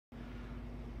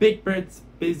Big Bird's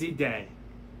Busy Day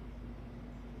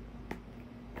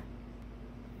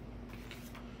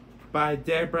by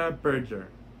Deborah Berger,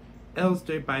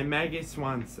 illustrated by Maggie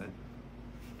Swanson.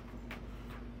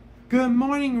 Good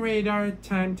morning, Radar.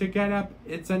 Time to get up.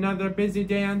 It's another busy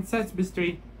day on Sesame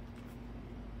Street.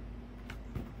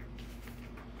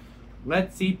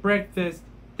 Let's eat breakfast.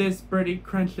 This birdie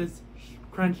crunch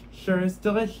sure is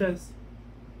delicious.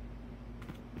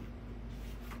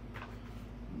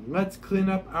 Let's clean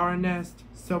up our nest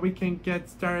so we can get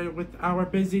started with our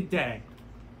busy day.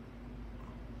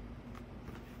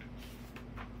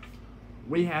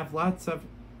 We have lots of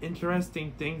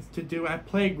interesting things to do at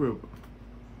playgroup.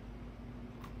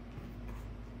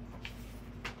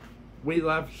 We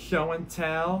love show and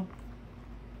tell.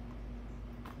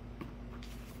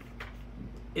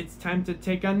 It's time to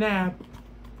take a nap.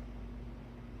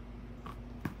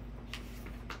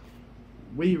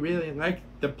 We really like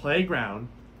the playground.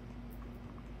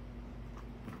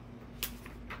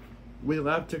 We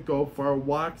love to go for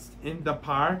walks in the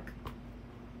park.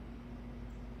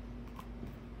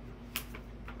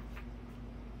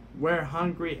 We're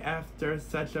hungry after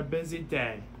such a busy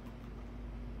day.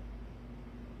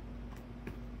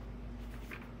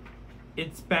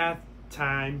 It's bath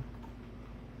time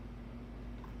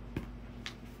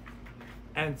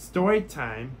and story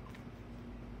time.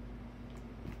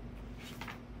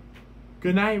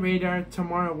 Good night, Radar.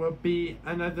 Tomorrow will be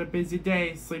another busy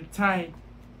day. Sleep tight.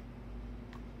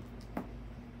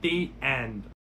 The end.